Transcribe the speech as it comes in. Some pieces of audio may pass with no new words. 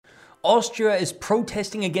Austria is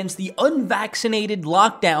protesting against the unvaccinated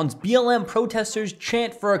lockdowns. BLM protesters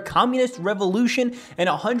chant for a communist revolution, and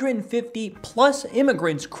 150 plus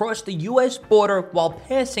immigrants cross the U.S. border while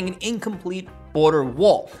passing an incomplete border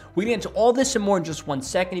wall. We get into all this and more in just 1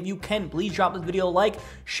 second. If you can, please drop this video a like,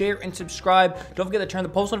 share, and subscribe. Don't forget to turn the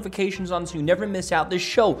post notifications on so you never miss out. This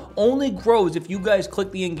show only grows if you guys click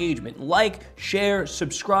the engagement. Like, share,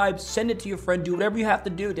 subscribe, send it to your friend. Do whatever you have to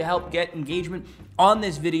do to help get engagement on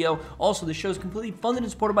this video. Also, the show is completely funded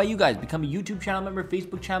and supported by you guys. Become a YouTube channel member,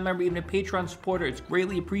 Facebook channel member, even a Patreon supporter. It's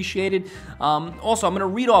greatly appreciated. Also, I'm going to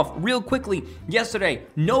read off real quickly. Yesterday,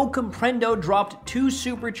 No Comprendo dropped 2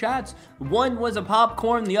 super chats. One was a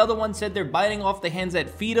popcorn. The other one said they're biting off the hands that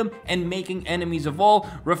feed them and making enemies of all,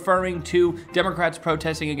 referring to Democrats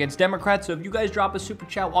protesting against Democrats. So if you guys drop a super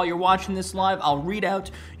chat while you're watching this live, I'll read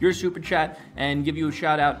out your super chat and give you a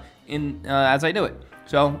shout out as I do it.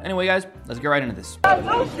 So anyway, guys, let's get right into this.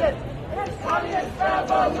 Solution is communist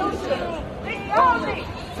revolution. The only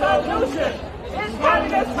solution is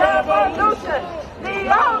communist revolution. The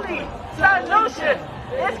only solution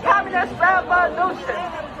is communist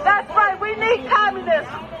revolution. That's right, we need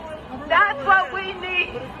communism. That's what we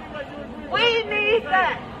need. We need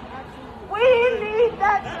that. We need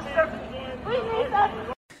that, sister. We need that.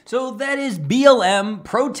 So that is BLM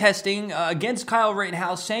protesting against Kyle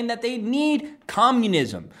Rittenhouse, saying that they need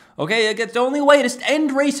communism. Okay, it's the only way to end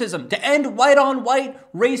racism, to end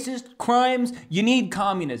white-on-white racist crimes. You need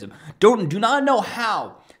communism. Do not know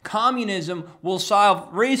how communism will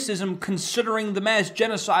solve racism, considering the mass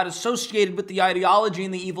genocide associated with the ideology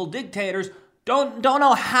and the evil dictators. Don't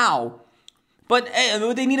know how. But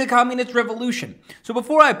hey, they need a communist revolution. So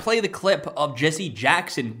before I play the clip of Jesse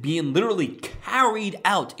Jackson being literally carried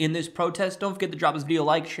out in this protest, don't forget to drop this video a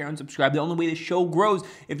like, share, and subscribe. The only way the show grows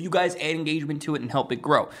if you guys add engagement to it and help it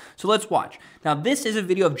grow. So let's watch. Now, this is a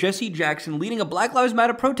video of Jesse Jackson leading a Black Lives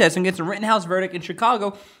Matter protest against a Rittenhouse verdict in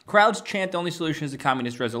Chicago. Crowds chant the only solution is a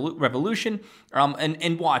communist revolution.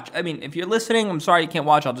 And watch. I mean, if you're listening, I'm sorry you can't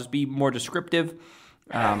watch. I'll just be more descriptive.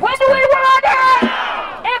 When do we want it?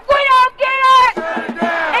 If we don't get it, shut it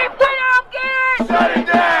down. If we don't get it, shut it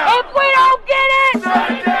down. If we don't get it,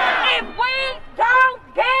 shut it down. If we don't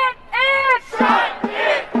get it, shut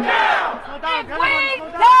it down. If we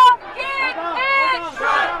don't get it,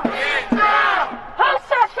 shut it down. Who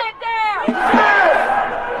shuts it down?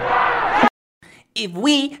 If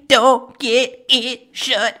we don't get it,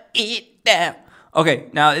 shut it down. Okay,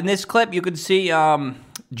 now in this clip, you can see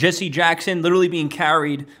Jesse Jackson literally being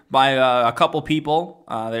carried by a couple people.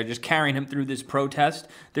 They're just carrying him through this protest.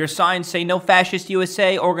 Their signs say, "No Fascist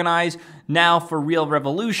USA, organize now for real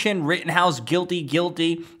revolution. Rittenhouse, guilty,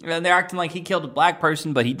 guilty." And they're acting like he killed a black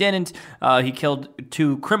person, but he didn't. He killed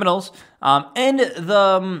 2 criminals. And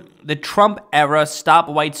the Trump era, stop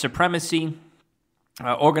white supremacy.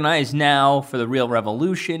 Organize now for the real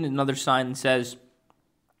revolution. Another sign says,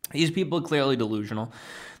 these people are clearly delusional.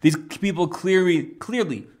 These people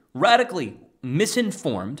clearly, radically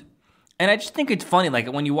misinformed. And I just think it's funny,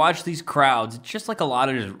 like when you watch these crowds, it's just like a lot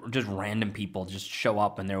of just random people just show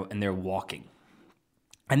up and they're walking.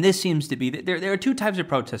 And this seems to be, there are 2 types of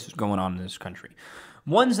protesters going on in this country.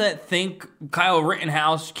 Ones that think Kyle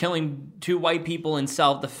Rittenhouse killing 2 white people in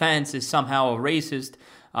self-defense is somehow a racist,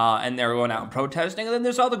 and they're going out and protesting. And then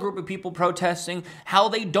there's other group of people protesting how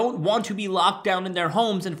they don't want to be locked down in their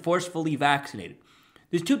homes and forcefully vaccinated.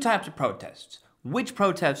 There's 2 types of protests. Which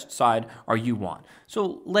protest side are you on?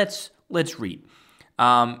 So let's read.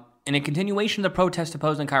 In a continuation of the protest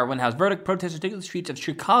opposing Kyle Rittenhouse verdict, protesters took to the streets of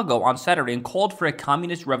Chicago on Saturday and called for a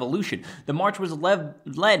communist revolution. The march was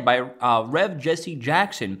led by Rev. Jesse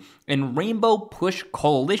Jackson and Rainbow Push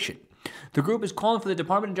Coalition. The group is calling for the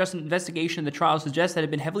Department of Justice investigation of the trial, suggests that it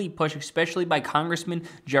had been heavily pushed, especially by Congressman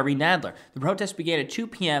Jerry Nadler. The protest began at 2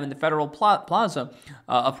 p.m. in the Federal Plaza.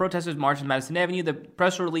 A protesters marched on Madison Avenue. The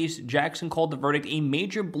press release, Jackson called the verdict a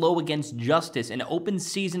major blow against justice, an open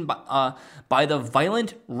season by the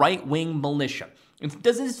violent right-wing militia.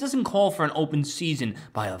 This doesn't call for an open season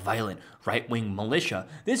by a violent right-wing militia.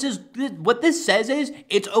 What this says is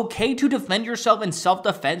it's okay to defend yourself in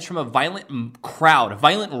self-defense from a violent crowd, a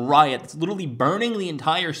violent riot that's literally burning the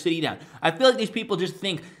entire city down. I feel like these people just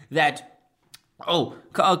think that, Kyle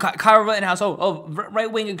Rittenhouse,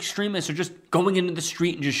 right-wing extremists are just going into the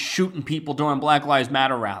street and just shooting people during Black Lives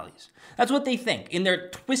Matter rallies. That's what they think in their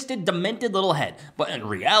twisted, demented little head. But in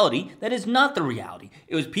reality, that is not the reality.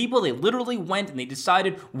 It was people, they literally went and they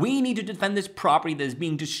decided, we need to defend this property that is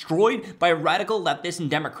being destroyed by radical leftists and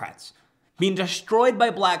Democrats. Being destroyed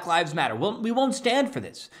by Black Lives Matter. Well, we won't stand for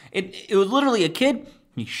this. It was literally a kid,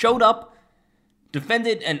 he showed up,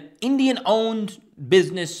 defended an Indian-owned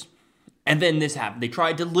business And then this happened. They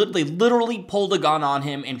literally pulled a gun on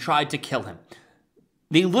him and tried to kill him.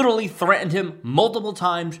 They literally threatened him multiple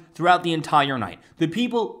times throughout the entire night. The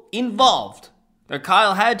people involved that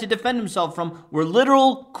Kyle had to defend himself from were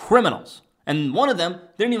literal criminals. And one of them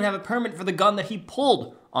didn't even have a permit for the gun that he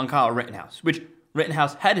pulled on Kyle Rittenhouse, which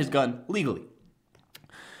Rittenhouse had his gun legally.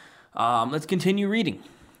 Let's continue reading.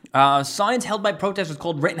 Signs held by protesters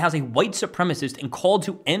called Rittenhouse a white supremacist and called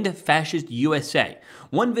to end fascist USA.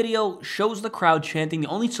 One video shows the crowd chanting, "The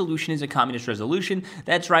only solution is a communist resolution."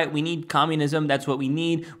 That's right, we need communism. That's what we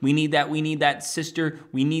need. We need that, sister.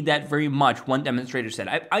 We need that very much, one demonstrator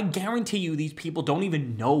said. I guarantee you these people don't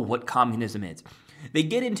even know what communism is. They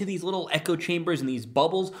get into these little echo chambers and these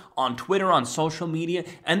bubbles on Twitter, on social media,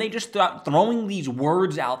 and they just start throwing these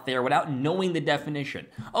words out there without knowing the definition.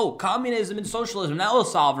 Oh, communism and socialism, that will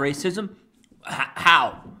solve racism.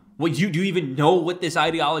 How? Well, do you even know what this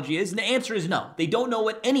ideology is? And the answer is no. They don't know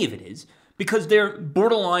what any of it is because they're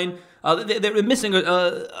borderline, they're missing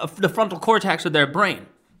the frontal cortex of their brain.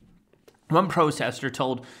 One protester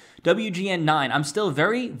told WGN9, "I'm still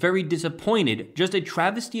very, very disappointed. Just a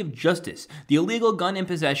travesty of justice. The illegal gun in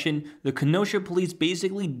possession, the Kenosha police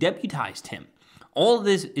basically deputized him. All of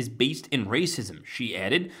this is based in racism," she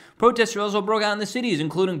added. Protesters also broke out in the cities,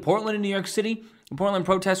 including Portland and New York City. The Portland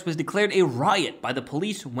protest was declared a riot by the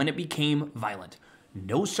police when it became violent.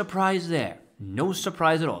 No surprise there. No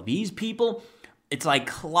surprise at all. These people, it's like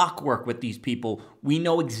clockwork with these people. We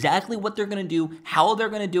know exactly what they're going to do, how they're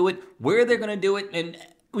going to do it, where they're going to do it, and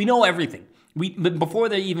we know everything before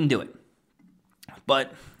they even do it.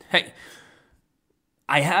 But hey,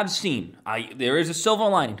 I have seen, there is a silver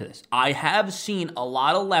lining to this. I have seen a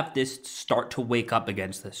lot of leftists start to wake up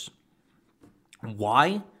against this.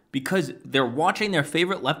 Why? Because they're watching their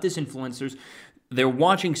favorite leftist influencers. They're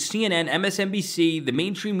watching CNN, MSNBC, the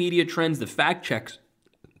mainstream media trends, the fact checks,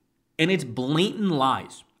 and it's blatant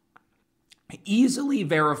lies. Easily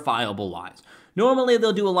verifiable lies. Normally,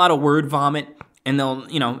 they'll do a lot of word vomit. And they'll,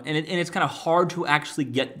 and it's kind of hard to actually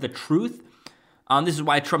get the truth. This is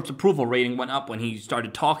why Trump's approval rating went up when he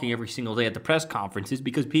started talking every single day at the press conferences,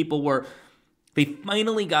 because they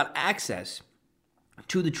finally got access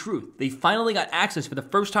to the truth. They finally got access for the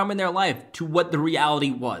first time in their life to what the reality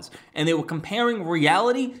was. And they were comparing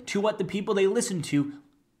reality to what the people they listen to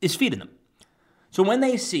is feeding them. So when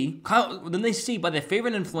they see by their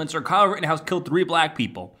favorite influencer, Kyle Rittenhouse killed 3 black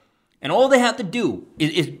people, and all they have to do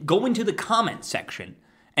is go into the comment section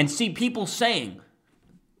and see people saying,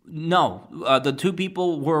 no, the 2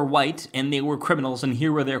 people were white and they were criminals and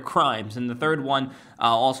here were their crimes. And the third one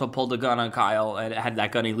also pulled a gun on Kyle and had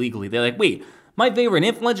that gun illegally. They're like, wait, my favorite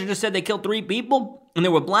influencer just said they killed 3 people and they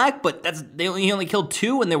were black, but he only killed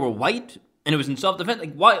 2 and they were white and it was in self-defense.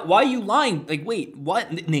 Like, why are you lying? Like, wait, what?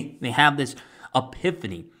 And they have this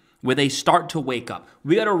epiphany where they start to wake up.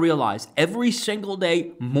 We got to realize every single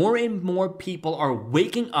day, more and more people are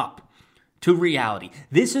waking up to reality.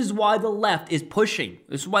 This is why the left is pushing.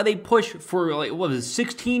 This is why they push for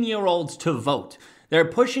 16-year-olds to vote. They're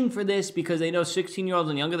pushing for this because they know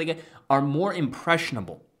 16-year-olds and younger they get are more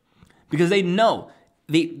impressionable. Because they know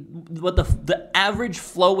what the average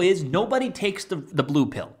flow is. Nobody takes the blue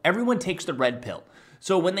pill. Everyone takes the red pill.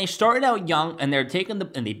 So when they started out young and they're taking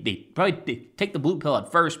they probably take the blue pill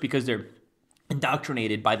at first because they're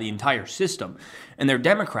indoctrinated by the entire system, and they're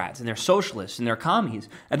Democrats and they're socialists and they're commies,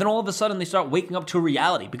 and then all of a sudden they start waking up to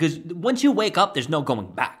reality, because once you wake up, there's no going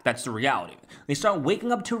back. That's the reality. They start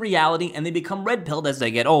waking up to reality and they become red pilled as they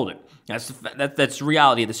get older. That's the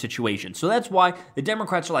reality of the situation. So that's why the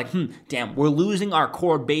Democrats are like, damn, we're losing our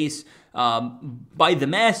core base by the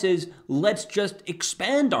masses. Let's just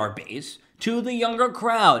expand our base to the younger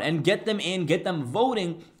crowd and get them in, get them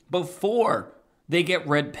voting before they get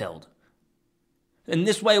red-pilled. And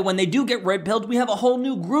this way, when they do get red-pilled, we have a whole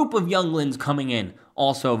new group of younglings coming in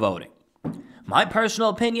also voting. My personal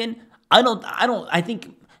opinion, I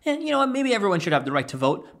think, maybe everyone should have the right to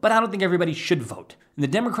vote, but I don't think everybody should vote. And the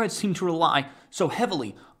Democrats seem to rely so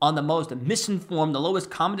heavily on the most misinformed, the lowest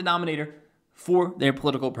common denominator for their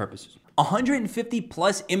political purposes. 150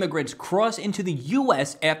 plus immigrants cross into the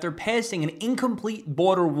U.S. after passing an incomplete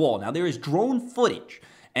border wall. Now, there is drone footage,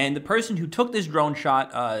 and the person who took this drone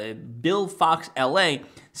shot, Bill Fox LA,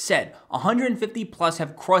 said 150 plus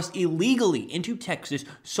have crossed illegally into Texas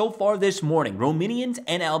so far this morning. Romanians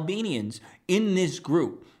and Albanians in this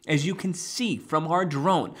group. As you can see from our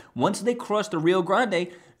drone, once they cross the Rio Grande,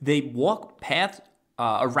 they walk past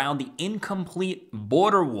around the incomplete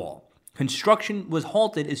border wall. Construction was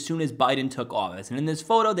halted as soon as Biden took office. And in this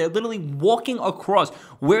photo, they're literally walking across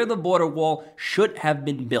where the border wall should have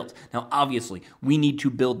been built. Now, obviously, we need to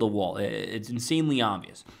build the wall. It's insanely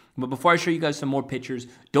obvious. But before I show you guys some more pictures,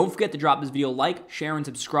 don't forget to drop this video, like, share, and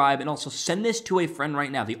subscribe, and also send this to a friend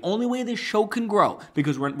right now. The only way this show can grow,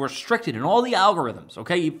 because we're restricted in all the algorithms,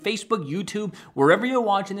 okay? Facebook, YouTube, wherever you're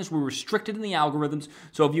watching this, we're restricted in the algorithms.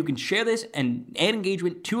 So if you can share this and add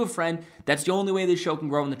engagement to a friend, that's the only way this show can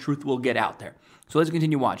grow and the truth will get out there. So let's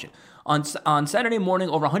continue watching. On Saturday morning,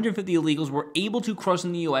 over 150 illegals were able to cross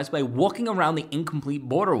in the U.S. by walking around the incomplete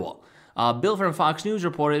border wall. Bill from Fox News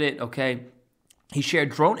reported it, okay? He shared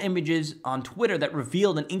drone images on Twitter that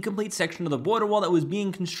revealed an incomplete section of the border wall that was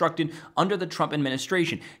being constructed under the Trump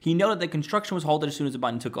administration. He noted that construction was halted as soon as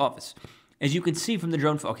Biden took office. As you can see from the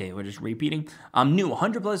drone, okay, we're just repeating. New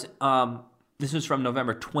 100 plus, this was from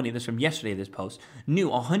November 20, this is from yesterday, this post. New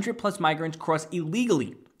 100 plus migrants crossed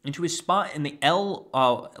illegally into a spot in the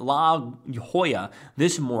La Jolla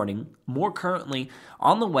this morning, more currently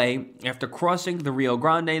on the way after crossing the Rio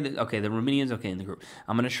Grande. The Romanians, in the group.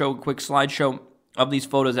 I'm going to show a quick slideshow of these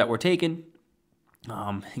photos that were taken.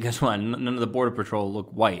 Guess what? None of the Border Patrol look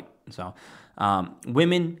white. So,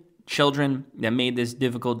 women, children that made this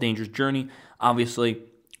difficult, dangerous journey. Obviously,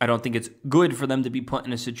 I don't think it's good for them to be put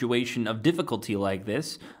in a situation of difficulty like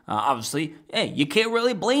this. Obviously, hey, you can't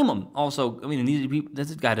really blame them. Also, I mean, these people,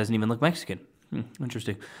 this guy doesn't even look Mexican.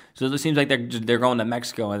 Interesting. So it seems like they're going to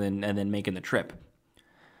Mexico and then making the trip.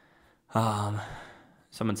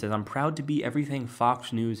 Someone says, I'm proud to be everything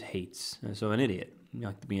Fox News hates. So an idiot. You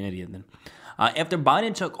like to be an idiot then. After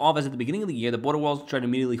Biden took office at the beginning of the year, the border walls tried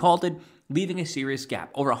immediately halted, leaving a serious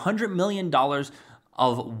gap. Over $100 million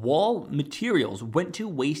of wall materials went to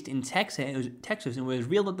waste in Texas, and it was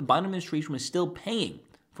revealed that the Biden administration was still paying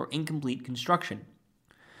for incomplete construction.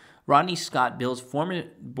 Rodney Scott, Bill's former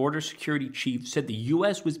border security chief, said the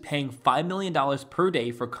U.S. was paying $5 million per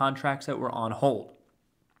day for contracts that were on hold.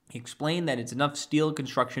 He explained that it's enough steel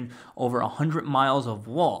construction over 100 miles of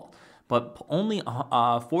wall, but only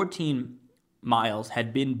 14 miles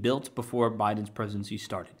had been built before Biden's presidency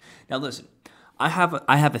started. Now listen, I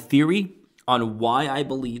have a theory on why I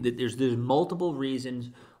believe that there's multiple reasons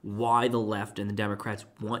why the left and the Democrats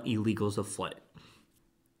want illegals to flood it.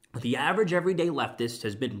 The average everyday leftist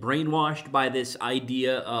has been brainwashed by this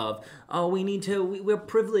idea of, we're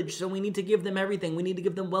privileged, so we need to give them everything. We need to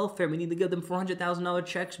give them welfare. We need to give them $400,000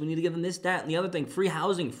 checks. We need to give them this, that, and the other thing. Free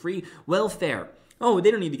housing, free welfare. Oh,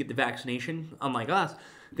 they don't need to get the vaccination, unlike us.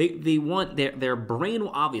 They want their brain,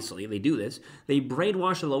 obviously, they do this. They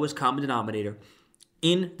brainwash the lowest common denominator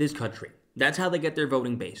in this country. That's how they get their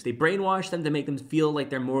voting base. They brainwash them to make them feel like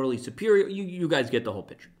they're morally superior. You guys get the whole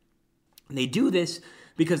picture. And they do this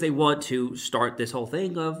because they want to start this whole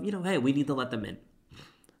thing of, hey, we need to let them in.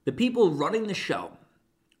 The people running the show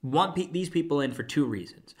want these people in for two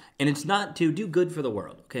reasons. And it's not to do good for the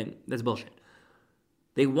world, okay? That's bullshit.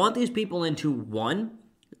 They want these people in to, one,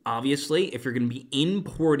 obviously, if you're going to be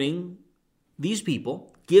importing these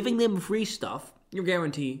people, giving them free stuff, you're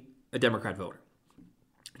guaranteed a Democrat voter,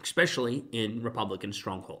 especially in Republican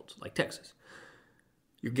strongholds like Texas.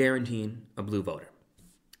 You're guaranteeing a blue voter.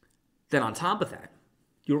 Then on top of that,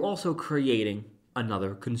 you're also creating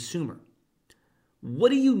another consumer. What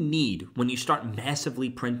do you need when you start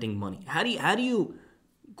massively printing money? How do you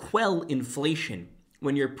quell inflation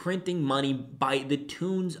when you're printing money by the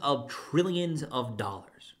tunes of trillions of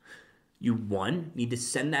dollars? You, one, need to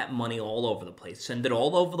send that money all over the place. Send it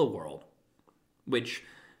all over the world, which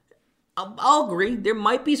I'll agree. There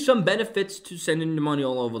might be some benefits to sending the money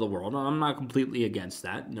all over the world. I'm not completely against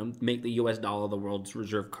that. Make the U.S. dollar the world's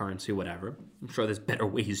reserve currency, whatever. I'm sure there's better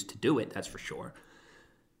ways to do it, that's for sure.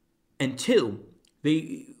 And two,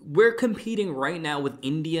 we're competing right now with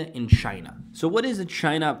India and China. So what is the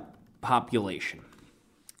China population?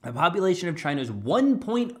 The population of China is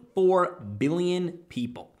 1.4 billion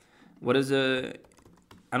people.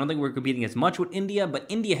 I don't think we're competing as much with India, but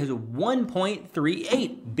India has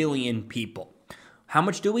 1.38 billion people. How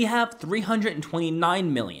much do we have?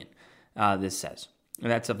 329 million, this says. And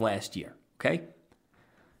that's of last year, okay?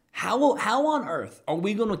 How on earth are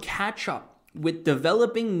we going to catch up with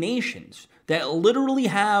developing nations that literally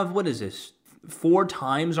have, 4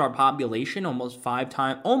 times our population, almost 5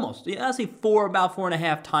 times, I'll say about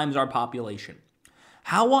 4.5 times our population.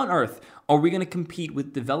 How on earth are we going to compete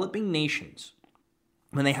with developing nations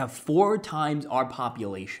when they have 4 times our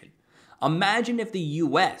population? Imagine if the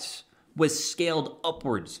U.S. was scaled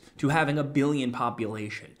upwards to having a billion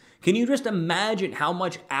population. Can you just imagine how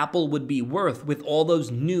much Apple would be worth with all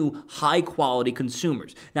those new high-quality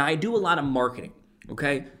consumers? Now, I do a lot of marketing,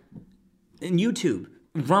 okay? In YouTube,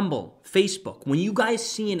 Rumble, Facebook, when you guys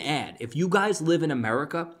see an ad, if you guys live in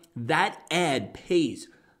America, that ad pays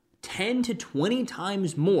 10 to 20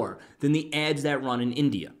 times more than the ads that run in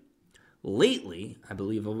India. Lately, I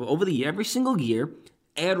believe over the year, every single year,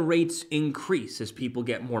 ad rates increase as people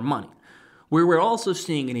get more money. Where we're also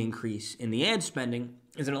seeing an increase in the ad spending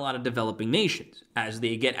is in a lot of developing nations. As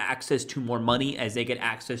they get access to more money, as they get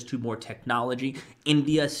access to more technology.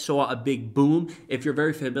 India saw a big boom. If you're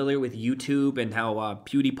very familiar with YouTube and how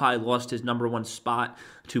PewDiePie lost his #1 spot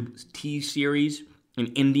to T-Series, an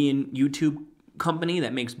Indian YouTube company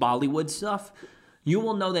that makes Bollywood stuff, you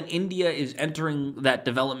will know that India is entering that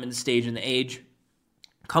development stage in the age.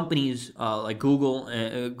 Companies like Google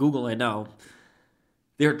I know,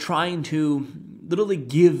 they're trying to literally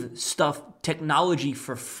give technology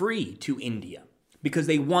for free to India because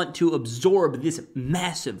they want to absorb this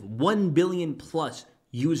massive 1 billion plus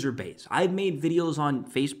user base. I've made videos on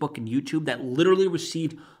Facebook and YouTube that literally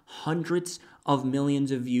received hundreds of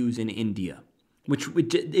millions of views in India, which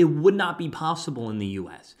it would not be possible in the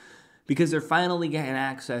US because they're finally getting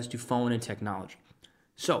access to phone and technology.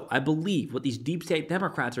 So I believe what these deep state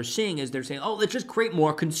Democrats are seeing is they're saying, oh, let's just create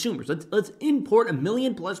more consumers. Let's import 1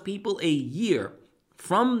 million plus people a year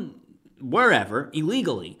from wherever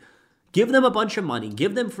illegally. Give them a bunch of money,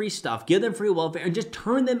 give them free stuff, give them free welfare, and just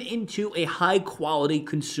turn them into a high-quality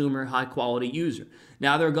consumer, high-quality user.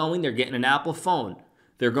 Now they're getting an Apple phone.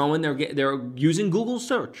 They're using Google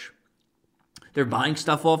search. They're buying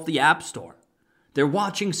stuff off the App Store. They're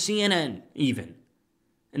watching CNN even.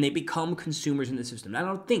 And they become consumers in the system. I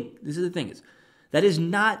don't think, this is the thing, is that is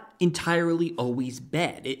not entirely always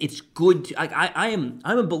bad. It's good to, I'm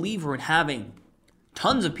a believer in having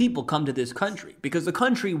tons of people come to this country because the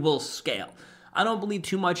country will scale. I don't believe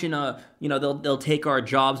too much in they'll take our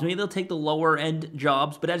jobs. Maybe they'll take the lower end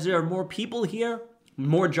jobs, but as there are more people here,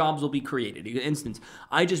 more jobs will be created. For instance,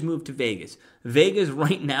 I just moved to Vegas. Vegas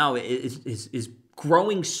right now is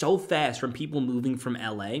growing so fast from people moving from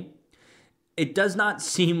LA. It does not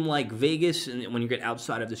seem like Vegas, when you get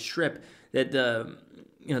outside of the Strip, that the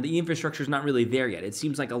infrastructure is not really there yet. It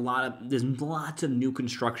seems like there's lots of new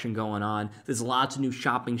construction going on. There's lots of new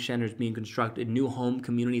shopping centers being constructed, new home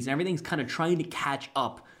communities, and everything's kind of trying to catch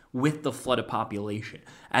up with the flood of population.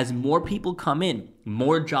 As more people come in,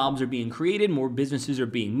 more jobs are being created, more businesses are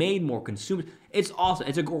being made, more consumers. It's awesome.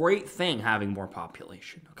 It's a great thing having more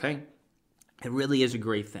population, okay? It really is a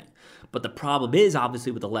great thing. But the problem is,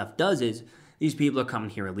 obviously, what the left does is these people are coming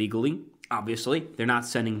here illegally. Obviously, they're not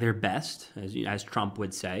sending their best, as Trump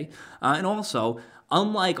would say. And also,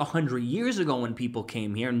 unlike 100 years ago when people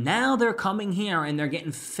came here, now they're coming here and they're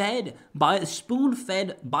getting spoon-fed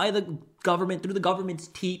by the government, through the government's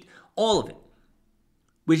teat, all of it.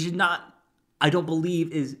 Which is not, I don't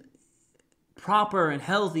believe, is proper and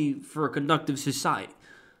healthy for a conductive society.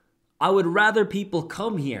 I would rather people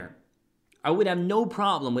come here. I would have no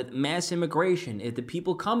problem with mass immigration if the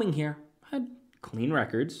people coming here had clean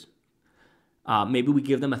records. Maybe we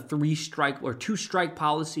give them a 3-strike or 2-strike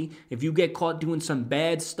policy. If you get caught doing some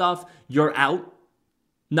bad stuff, you're out.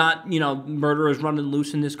 Not, murderers running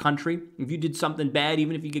loose in this country. If you did something bad,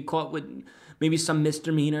 even if you get caught with maybe some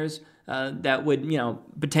misdemeanors that would,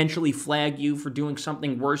 potentially flag you for doing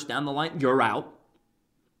something worse down the line, you're out.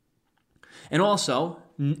 And also,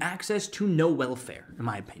 access to no welfare, in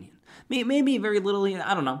my opinion. Maybe very little,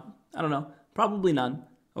 I don't know. Probably none,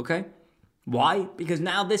 okay? Why? Because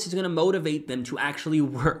now this is going to motivate them to actually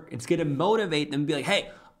work. It's going to motivate them to be like, hey,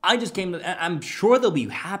 I just came to, I'm sure they'll be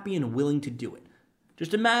happy and willing to do it.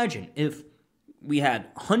 Just imagine if we had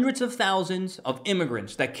hundreds of thousands of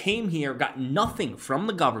immigrants that came here, got nothing from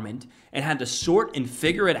the government, and had to sort and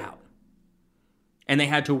figure it out. And they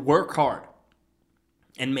had to work hard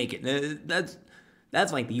and make it.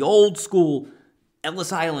 That's like the old school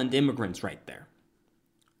Ellis Island immigrants right there.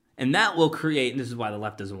 And that will create, and this is why the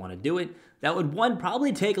left doesn't want to do it, that would, one,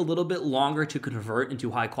 probably take a little bit longer to convert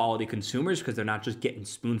into high-quality consumers because they're not just getting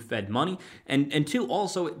spoon-fed money. And two,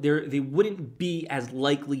 also, they wouldn't be as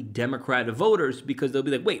likely Democrat voters because they'll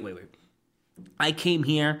be like, wait. I came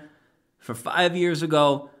here for 5 years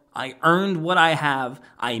ago. I earned what I have.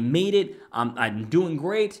 I made it. I'm doing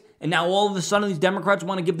great. And now all of a sudden these Democrats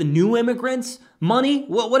want to give the new immigrants money?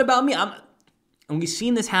 What about me? And we've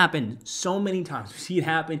seen this happen so many times. We see it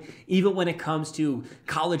happen even when it comes to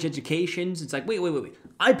college educations. It's like, wait.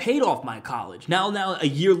 I paid off my college. Now a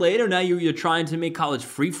year later, now you're trying to make college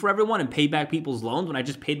free for everyone and pay back people's loans when I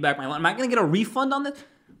just paid back my loan. Am I going to get a refund on this?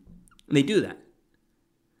 And they do that.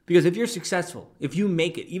 Because if you're successful, if you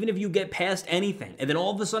make it, even if you get past anything, and then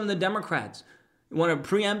all of a sudden the Democrats want to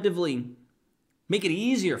preemptively make it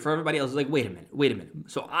easier for everybody else. It's like, wait a minute.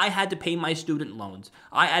 So I had to pay my student loans.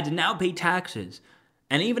 I had to now pay taxes.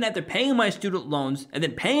 And even after paying my student loans and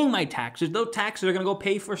then paying my taxes, those taxes are going to go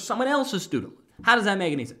pay for someone else's student loan. How does that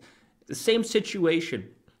make any sense? The same situation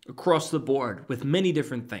across the board with many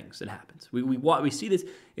different things that happens. We see this,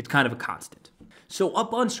 it's kind of a constant. So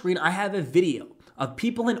up on screen, I have a video of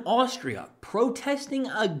people in Austria protesting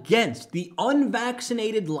against the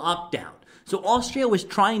unvaccinated lockdown. So Austria was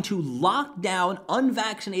trying to lock down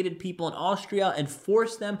unvaccinated people in Austria and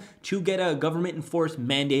force them to get a government-enforced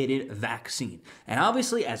mandated vaccine. And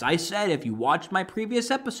obviously, as I said, if you watched my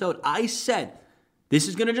previous episode, I said this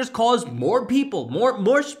is going to just cause more people,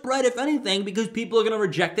 more spread, if anything, because people are going to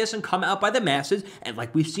reject this and come out by the masses. And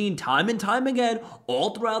like we've seen time and time again,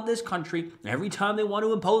 all throughout this country, every time they want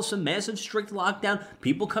to impose some massive strict lockdown,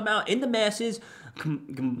 people come out in the masses,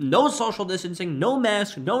 no social distancing, no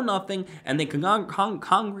mask, no nothing, and they can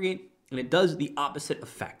congregate, and it does the opposite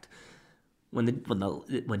effect. When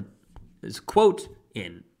this quote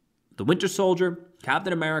in The Winter Soldier,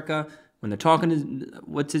 Captain America, when they're talking to,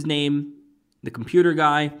 what's his name? The computer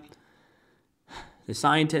guy, the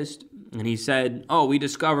scientist, and he said, oh, we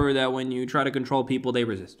discover that when you try to control people, they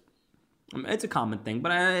resist. It's a common thing,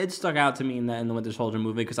 but it stuck out to me in the Winter Soldier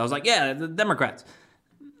movie because I was like, yeah, the Democrats.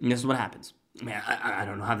 And this is what happens. Man, I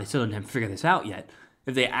don't know how they still didn't figure this out yet.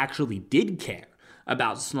 If they actually did care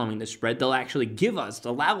about slowing the spread, they'll actually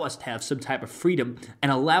allow us to have some type of freedom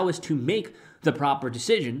and allow us to make the proper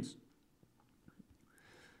decisions.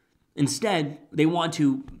 Instead, they want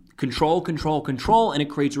to control, and it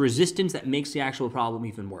creates resistance that makes the actual problem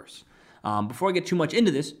even worse. Before I get too much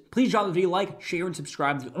into this, please drop the video a like, share, and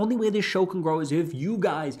subscribe. The only way this show can grow is if you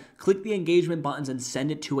guys click the engagement buttons and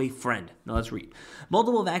send it to a friend. Now let's read.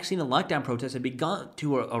 Multiple vaccine and lockdown protests have begun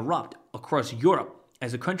to erupt across Europe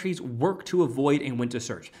as the countries work to avoid a winter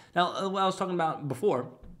surge. Now, what I was talking about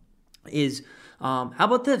before is, how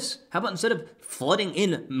about this? How about instead of flooding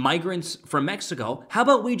in migrants from Mexico, how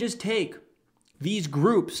about we just take these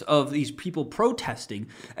groups of these people protesting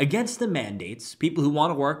against the mandates, people who want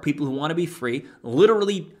to work, people who want to be free,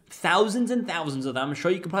 literally thousands and thousands of them. I'm sure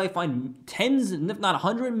you could probably find tens, if not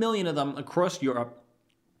 100 million of them across Europe.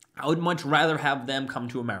 I would much rather have them come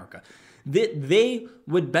to America. They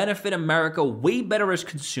would benefit America way better as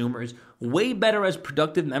consumers, way better as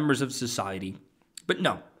productive members of society. But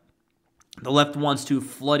no, the left wants to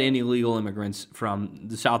flood in illegal immigrants from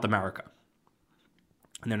South America.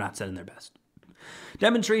 And they're not setting their best.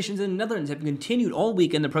 Demonstrations in the Netherlands have continued all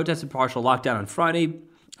weekend. The protested partial lockdown on Friday.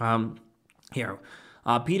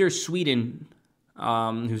 Peter Sweden,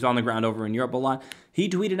 who's on the ground over in Europe a lot, he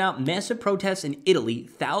tweeted out massive protests in Italy.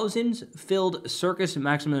 Thousands filled Circus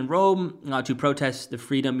Maximus in Rome to protest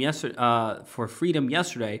the for freedom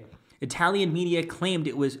yesterday. Italian media claimed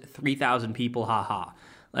it was 3,000 people. Haha.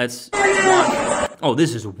 This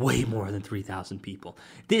is way more than 3,000 people.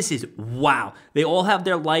 This is, wow. They all have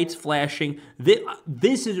their lights flashing.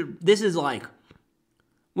 This is like,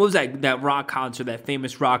 what was that rock concert, that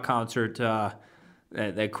famous rock concert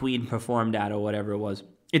that Queen performed at or whatever it was.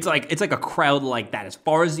 It's like a crowd like that, as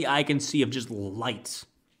far as the eye can see, of just lights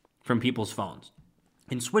from people's phones.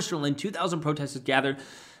 In Switzerland, 2,000 protesters gathered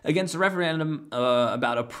against a referendum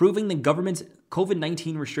about approving the government's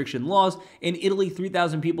COVID-19 restriction laws. In Italy,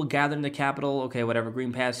 3,000 people gathered in the capital. Okay, whatever,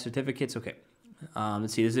 green pass certificates. Okay,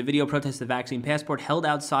 let's see. There's a video protest the vaccine passport held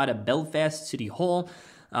outside of Belfast City Hall.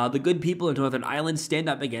 The good people of Northern Ireland stand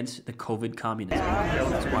up against the COVID communism.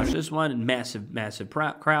 Let's watch this one. Massive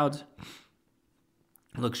crowds.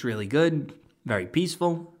 Looks really good. Very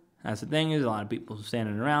peaceful. That's the thing, is a lot of people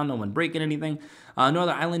standing around, no one breaking anything. Northern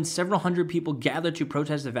Ireland, several hundred people gathered to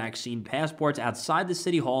protest the vaccine passports outside the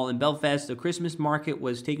city hall in Belfast. The Christmas market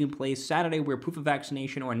was taking place Saturday, where proof of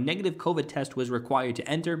vaccination or a negative COVID test was required to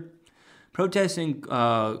enter. Protests in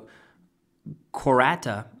Corata,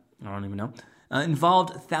 I don't even know,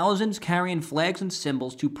 involved thousands carrying flags and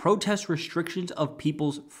symbols to protest restrictions of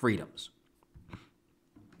people's freedoms.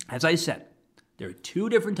 As I said, there are two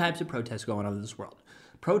different types of protests going on in this world.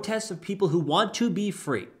 Protests of people who want to be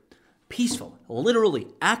free. Peaceful, literally,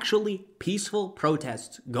 actually peaceful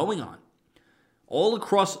protests going on all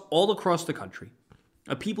across the country.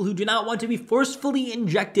 Of people who do not want to be forcefully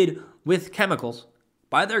injected with chemicals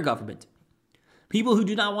by their government. People who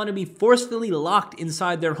do not want to be forcefully locked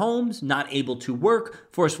inside their homes, not able to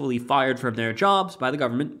work, forcefully fired from their jobs by the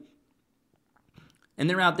government. And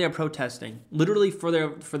they're out there protesting, literally for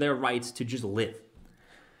their rights to just live.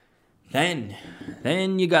 Then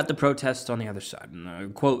you got the protests on the other side,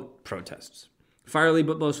 quote, protests. Fiery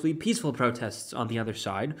but mostly peaceful protests on the other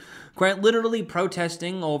side. Quite literally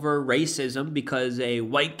protesting over racism because a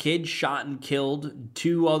white kid shot and killed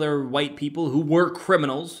two other white people who were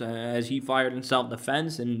criminals as he fired in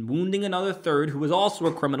self-defense, and wounding another third who was also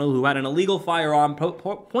a criminal who had an illegal firearm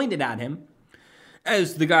pointed at him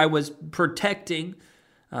as the guy was protecting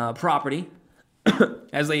property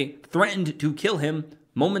as they threatened to kill him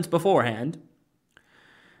moments beforehand.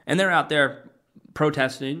 And they're out there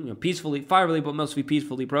protesting, peacefully, fiery, but mostly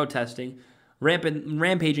peacefully protesting,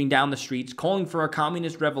 rampaging down the streets, calling for a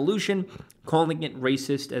communist revolution, calling it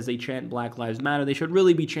racist as they chant Black Lives Matter. They should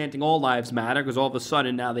really be chanting All Lives Matter, because all of a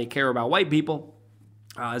sudden now they care about white people,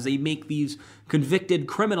 as they make these convicted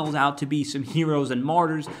criminals out to be some heroes and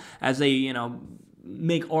martyrs, as they,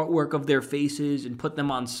 make artwork of their faces and put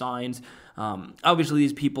them on signs. Obviously,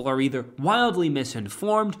 these people are either wildly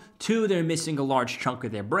misinformed, two, they're missing a large chunk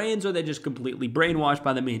of their brains, or they're just completely brainwashed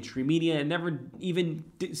by the mainstream media and never even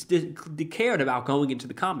cared about going into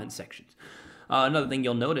the comment sections. Another thing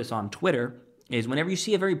you'll notice on Twitter is whenever you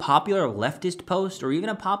see a very popular leftist post or even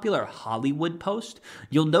a popular Hollywood post,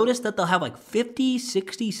 you'll notice that they'll have like 50,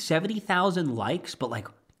 60, 70,000 likes, but like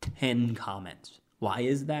 10 comments. Why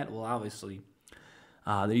is that? Well, obviously,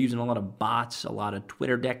 they're using a lot of bots, a lot of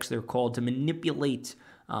Twitter decks, they're called, to manipulate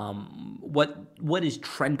what is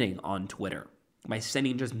trending on Twitter by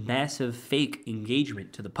sending just massive fake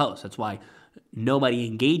engagement to the post. That's why nobody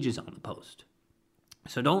engages on the post.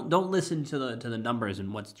 So don't listen to the numbers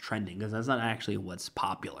and what's trending, because that's not actually what's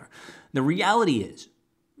popular. The reality is,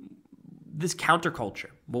 this counterculture,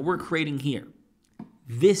 what we're creating here,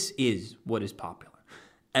 this is what is popular.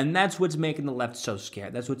 And that's what's making the left so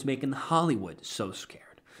scared. That's what's making Hollywood so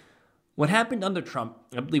scared. What happened under Trump,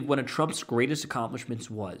 I believe one of Trump's greatest accomplishments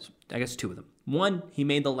was, I guess two of them. One, he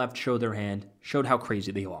made the left show their hand, showed how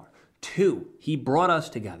crazy they are. Two, he brought us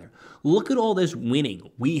together. Look at all this winning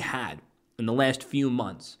we had in the last few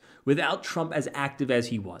months without Trump as active as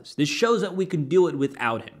he was. This shows that we can do it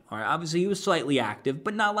without him. All right, obviously, he was slightly active,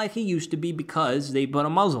 but not like he used to be because they put a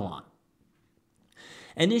muzzle on.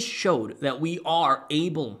 And this showed that we are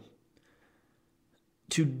able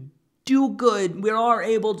to do good. We are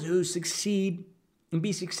able to succeed and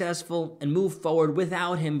be successful and move forward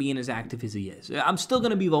without him being as active as he is. I'm still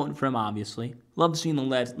going to be voting for him, obviously. Love seeing the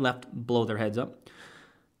left blow their heads up.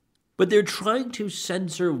 But they're trying to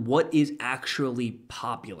censor what is actually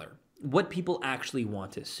popular, what people actually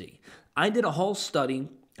want to see. I did a whole study.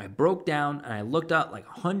 I broke down and I looked up like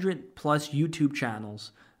 100 plus YouTube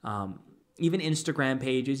channels, even Instagram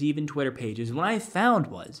pages, even Twitter pages. And what I found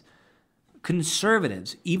was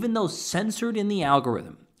conservatives, even though censored in the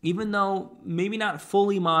algorithm, even though maybe not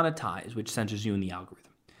fully monetized, which censors you in the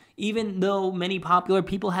algorithm, even though many popular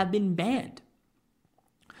people have been banned,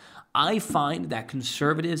 I find that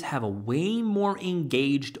conservatives have a way more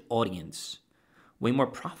engaged audience, way more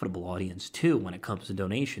profitable audience too when it comes to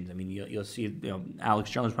donations. I mean, you'll see, Alex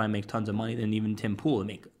Jones probably makes tons of money than even Tim Pool. They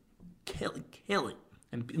make killing.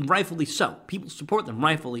 And rightfully so. People support them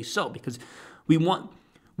rightfully so, because we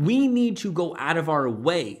need to go out of our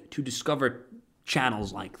way to discover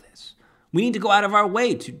channels like this. We need to go out of our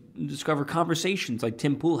way to discover conversations like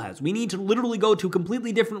Tim Pool has. We need to literally go to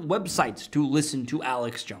completely different websites to listen to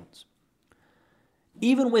Alex Jones.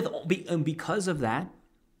 Because of that,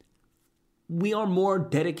 we are more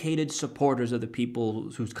dedicated supporters of the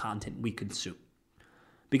people whose content we consume,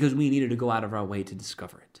 because we needed to go out of our way to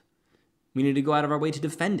discover it. We need to go out of our way to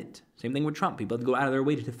defend it. Same thing with Trump. People have to go out of their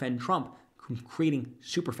way to defend Trump, creating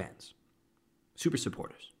super fans, super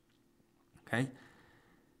supporters. Okay?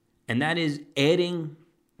 And that is adding,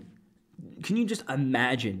 can you just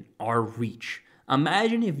imagine our reach?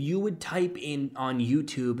 Imagine if you would type in on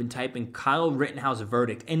YouTube and type in Kyle Rittenhouse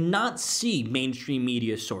verdict and not see mainstream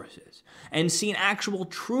media sources and see an actual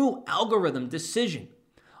true algorithm decision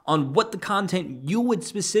on what the content you would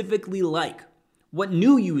specifically like, what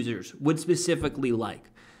new users would specifically like,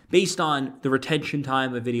 based on the retention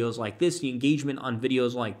time of videos like this, the engagement on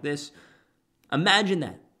videos like this. Imagine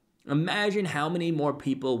that. Imagine how many more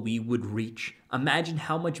people we would reach. Imagine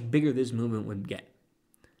how much bigger this movement would get.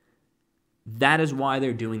 That is why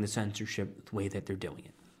they're doing the censorship the way that they're doing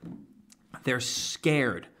it. They're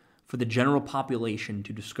scared for the general population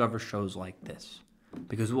to discover shows like this,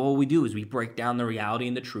 because all we do is we break down the reality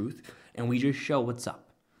and the truth, and we just show what's up.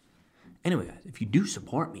 Anyway, guys, if you do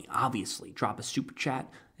support me, obviously, drop a super chat.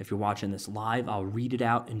 If you're watching this live, I'll read it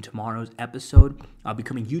out in tomorrow's episode. I'll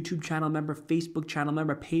become a YouTube channel member, Facebook channel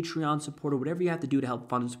member, Patreon supporter, whatever you have to do to help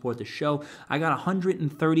fund and support the show. I got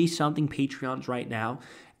 130-something Patreons right now,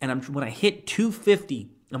 and when I hit 250,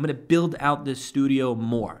 I'm going to build out this studio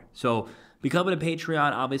more. So becoming a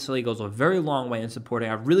Patreon obviously goes a very long way in supporting.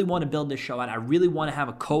 I really want to build this show out. I really want to have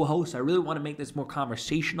a co-host. I really want to make this more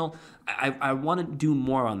conversational. I want to do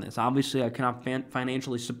more on this. Obviously, I cannot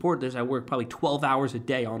financially support this. I work probably 12 hours a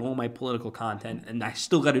day on all my political content, and I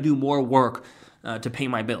still got to do more work to pay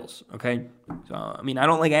my bills, okay? So, I mean, I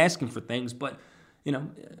don't like asking for things, but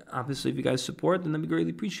obviously, if you guys support, then that'd be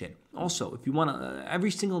greatly appreciated. Also, if you want to,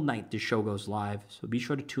 every single night this show goes live, so be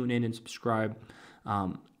sure to tune in and subscribe.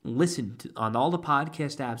 Listen on all the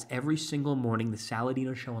podcast apps every single morning, the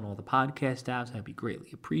Saladino Show on all the podcast apps. That'd be greatly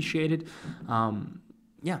appreciated.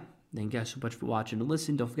 Thank you guys so much for watching and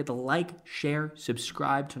listening. Don't forget to like, share,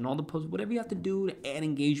 subscribe, turn on all the posts, whatever you have to do to add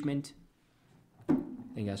engagement. Thank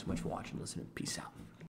you guys so much for watching and listening. Peace out.